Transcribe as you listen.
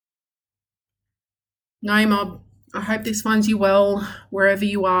No, Mob. I hope this finds you well wherever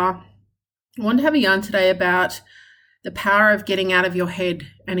you are. I want to have a yarn today about the power of getting out of your head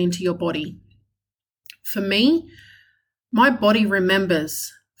and into your body. For me, my body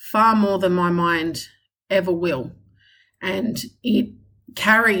remembers far more than my mind ever will, and it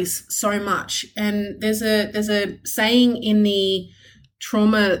carries so much. And there's a saying in the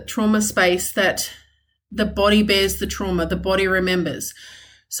trauma space that the body bears the trauma, the body remembers.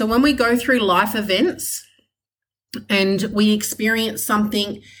 So when we go through life events and we experience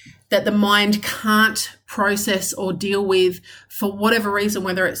something that the mind can't process or deal with for whatever reason,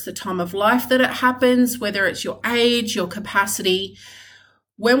 whether it's the time of life that it happens, whether it's your age, your capacity,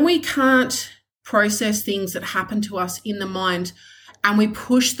 when we can't process things that happen to us in the mind and we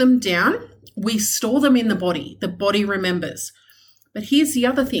push them down, we store them in the body. The body remembers. But here's the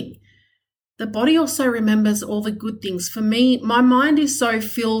other thing. The body also remembers all the good things. For me, my mind is so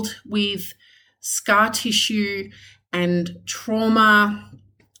filled with scar tissue and trauma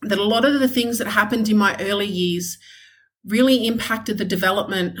that a lot of the things that happened in my early years really impacted the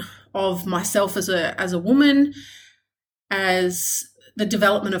development of myself as a woman, as the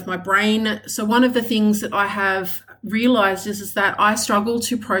development of my brain. So one of the things that I have realized is that I struggle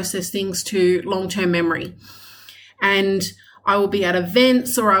to process things to long-term memory. And I will be at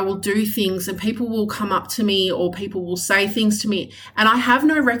events or I will do things and people will come up to me or people will say things to me and I have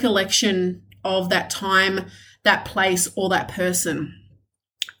no recollection of that time, that place, or that person.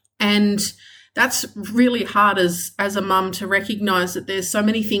 And that's really hard as a mum to recognize that there's so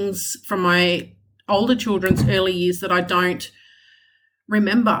many things from my older children's early years that I don't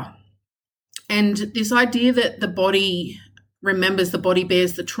remember. And this idea that the body remembers, the body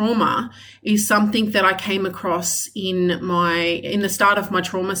bears the trauma, is something that I came across in the start of my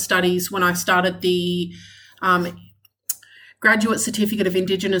trauma studies when I started the Graduate Certificate of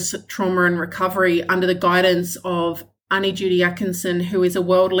Indigenous Trauma and Recovery under the guidance of Annie Judy Atkinson, who is a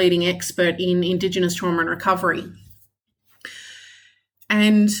world-leading expert in Indigenous trauma and recovery.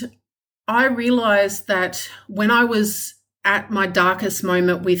 And I realised that when I was at my darkest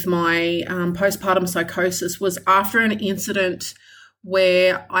moment with my postpartum psychosis was after an incident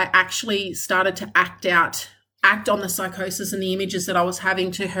where I actually started to act on the psychosis and the images that I was having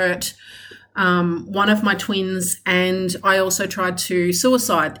to hurt one of my twins, and I also tried to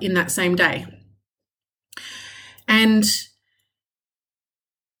suicide in that same day. And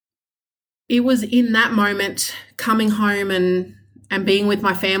it was in that moment, coming home and being with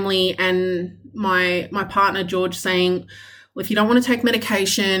my family and my partner, George, saying, well, if you don't want to take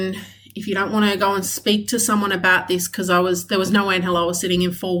medication, if you don't want to go and speak to someone about this, because there was no way in hell I was sitting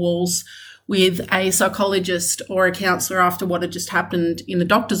in four walls with a psychologist or a counsellor after what had just happened in the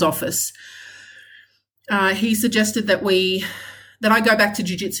doctor's office. He suggested that I go back to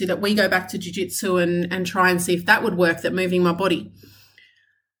jiu-jitsu, that we go back to jiu-jitsu and try and see if that would work, that moving my body.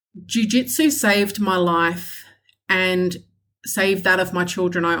 Jiu-jitsu saved my life and saved that of my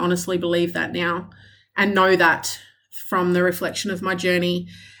children. I honestly believe that now and know that from the reflection of my journey.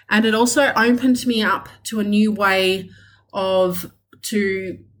 And it also opened me up to a new way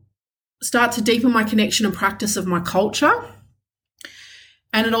to start to deepen my connection and practice of my culture.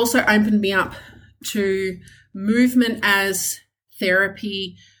 And it also opened me up to movement as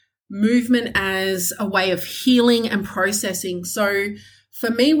therapy, movement as a way of healing and processing. So for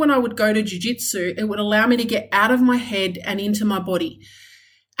me, when I would go to jiu-jitsu, it would allow me to get out of my head and into my body.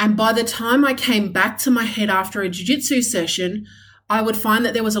 And by the time I came back to my head after a jiu-jitsu session, I would find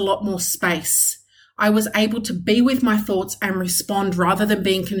that there was a lot more space. I was able to be with my thoughts and respond rather than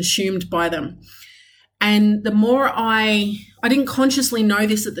being consumed by them. And the more I didn't consciously know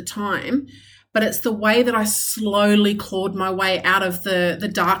this at the time, but it's the way that I slowly clawed my way out of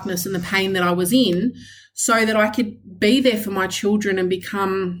the darkness and the pain that I was in so that I could be there for my children and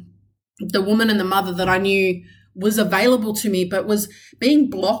become the woman and the mother that I knew was available to me, but was being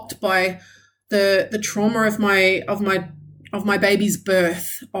blocked by the trauma of my baby's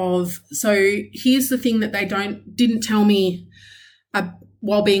birth. So here's the thing that they didn't tell me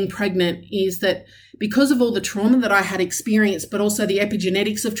while being pregnant is that because of all the trauma that I had experienced, but also the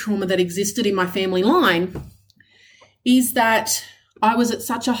epigenetics of trauma that existed in my family line, is that I was at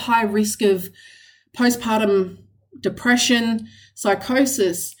such a high risk of postpartum depression,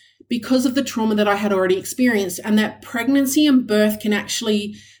 psychosis, because of the trauma that I had already experienced, and that pregnancy and birth can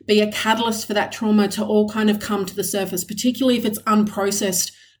actually be a catalyst for that trauma to all kind of come to the surface, particularly if it's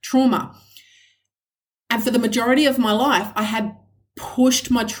unprocessed trauma. And for the majority of my life, I had pushed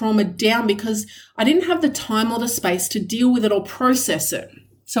my trauma down because I didn't have the time or the space to deal with it or process it.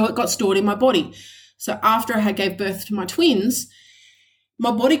 So it got stored in my body. So after I had gave birth to my twins,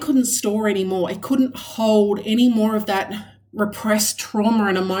 my body couldn't store anymore. It couldn't hold any more of that repressed trauma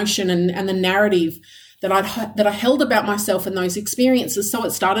and emotion and the narrative that I held about myself in those experiences. So it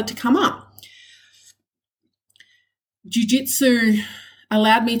started to come up. Jiu-jitsu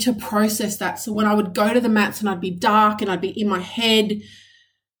allowed me to process that. So when I would go to the mats and I'd be dark and I'd be in my head,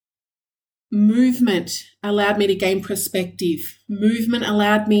 movement allowed me to gain perspective. Movement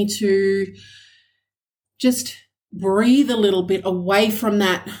allowed me to just breathe a little bit away from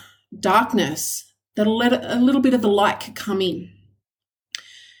that darkness, that'll let a little bit of the light come in.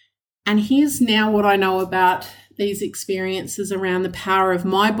 And here's now what I know about these experiences around the power of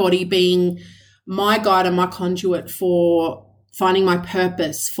my body being my guide and my conduit for finding my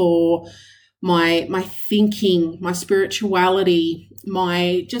purpose, for my thinking, my spirituality,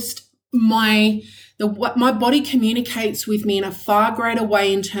 what my body communicates with me in a far greater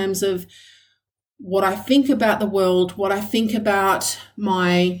way in terms of what I think about the world, what I think about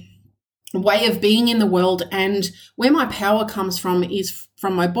my way of being in the world, and where my power comes from is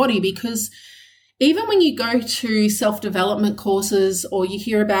from my body. Because even when you go to self-development courses or you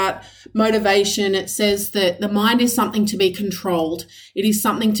hear about motivation, it says that the mind is something to be controlled. It is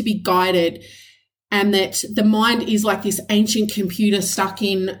something to be guided, and that the mind is like this ancient computer stuck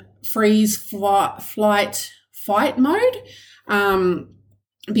in freeze, flight, fight mode.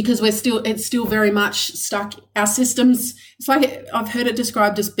 Because it's still very much stuck. Our systems, it's like, I've heard it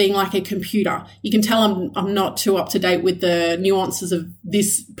described as being like a computer. You can tell I'm not too up to date with the nuances of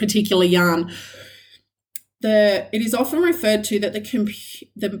this particular yarn. It is often referred to that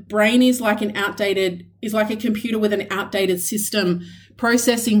the brain is like a computer with an outdated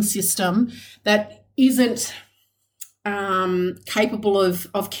processing system that isn't capable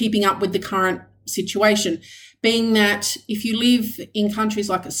of keeping up with the current situation. Being that if you live in countries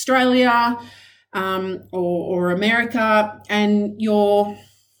like Australia or America, and you're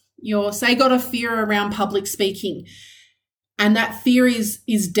say got a fear around public speaking, and that fear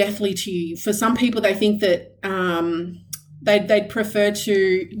is deathly to you. For some people, they think that they'd prefer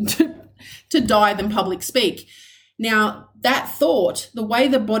to die than public speak. Now, that thought, the way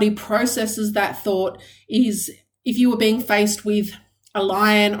the body processes that thought is, if you were being faced with a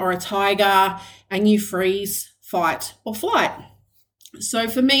lion or a tiger and you freeze, fight or flight. So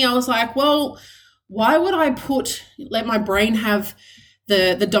for me, I was like, well, why would I let my brain have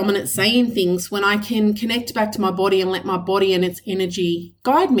the dominant say in things when I can connect back to my body and let my body and its energy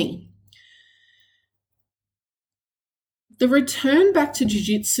guide me? The return back to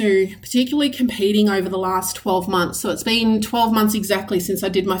jiu-jitsu, particularly competing over the last 12 months. So it's been 12 months exactly since I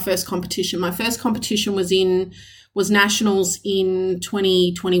did my first competition. My first competition was nationals in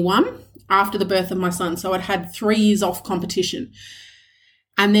 2021. After the birth of my son. So I'd had 3 years off competition.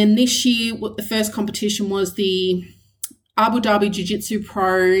 And then this year, the first competition was the Abu Dhabi Jiu-Jitsu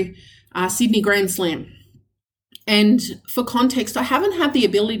Pro Sydney Grand Slam. And for context, I haven't had the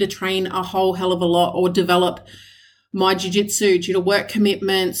ability to train a whole hell of a lot or develop my jiu-jitsu due to work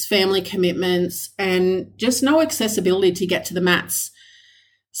commitments, family commitments, and just no accessibility to get to the mats.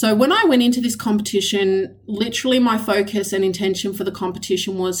 So when I went into this competition, literally my focus and intention for the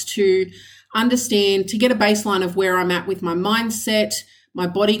competition was to understand, to get a baseline of where I'm at with my mindset, my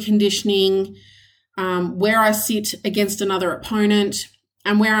body conditioning, where I sit against another opponent,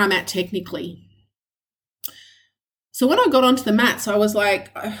 and where I'm at technically. So when I got onto the mats, I was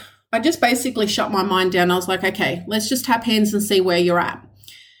like, I just basically shut my mind down. I was like, okay, let's just tap hands and see where you're at.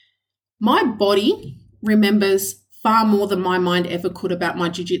 My body remembers far more than my mind ever could about my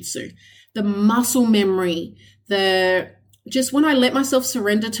jiu-jitsu. The muscle memory, just when I let myself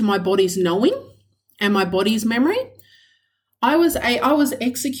surrender to my body's knowing and my body's memory, I was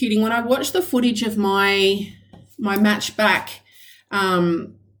executing. When I watched the footage of my match back,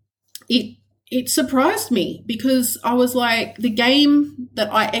 it surprised me, because I was like, the game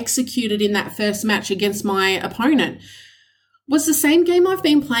that I executed in that first match against my opponent was the same game I've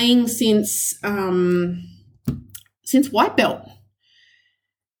been playing since white belt.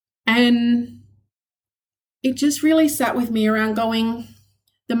 And it just really sat with me around going,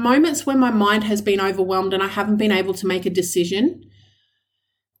 the moments when my mind has been overwhelmed and I haven't been able to make a decision,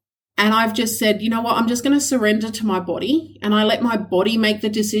 and I've just said, you know what, I'm just going to surrender to my body, and I let my body make the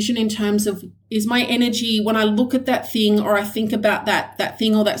decision in terms of, is my energy, when I look at that thing or I think about that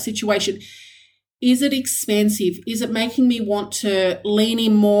thing or that situation, is it expansive? Is it making me want to lean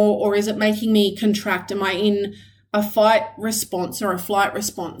in more, or is it making me contract? Am I in a fight response or a flight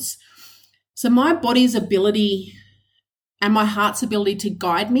response? So my body's ability and my heart's ability to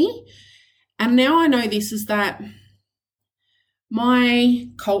guide me, and now I know this, is that my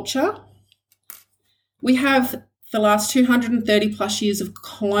culture, we have the last 230 plus years of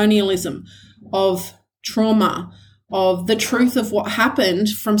colonialism, of trauma, of the truth of what happened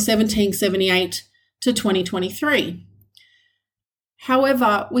from 1778 to 2023.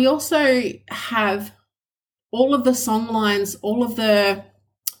 However, we also have all of the song lines, all of the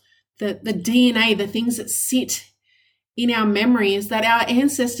DNA, the things that sit in our memory, is that our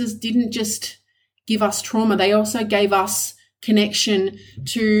ancestors didn't just give us trauma, they also gave us connection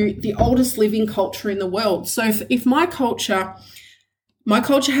to the oldest living culture in the world. So if my culture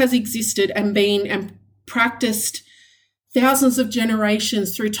has existed and been and practiced thousands of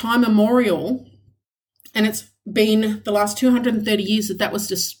generations through time immemorial, and it's been the last 230 years that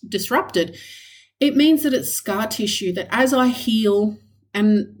was disrupted, it means that it's scar tissue, that as I heal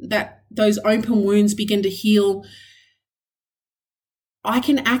and that those open wounds begin to heal, I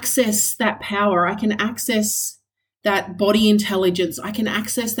can access that power. I can access that body intelligence. I can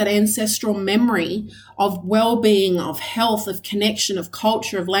access that ancestral memory of well-being, of health, of connection, of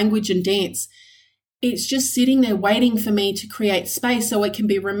culture, of language and dance. It's just sitting there waiting for me to create space so it can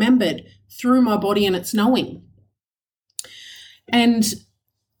be remembered through my body and its knowing. And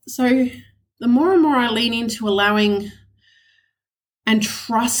so the more and more I lean into allowing and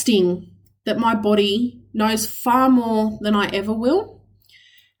trusting that my body knows far more than I ever will,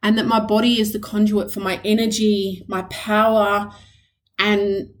 and that my body is the conduit for my energy, my power,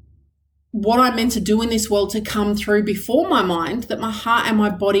 and what I'm meant to do in this world to come through before my mind, that my heart and my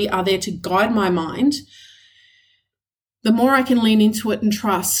body are there to guide my mind, the more I can lean into it and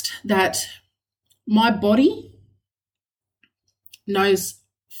trust that my body knows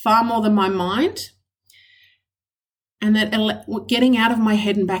far more than my mind, and that getting out of my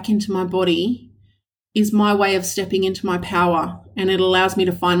head and back into my body is my way of stepping into my power, and it allows me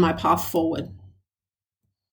to find my path forward.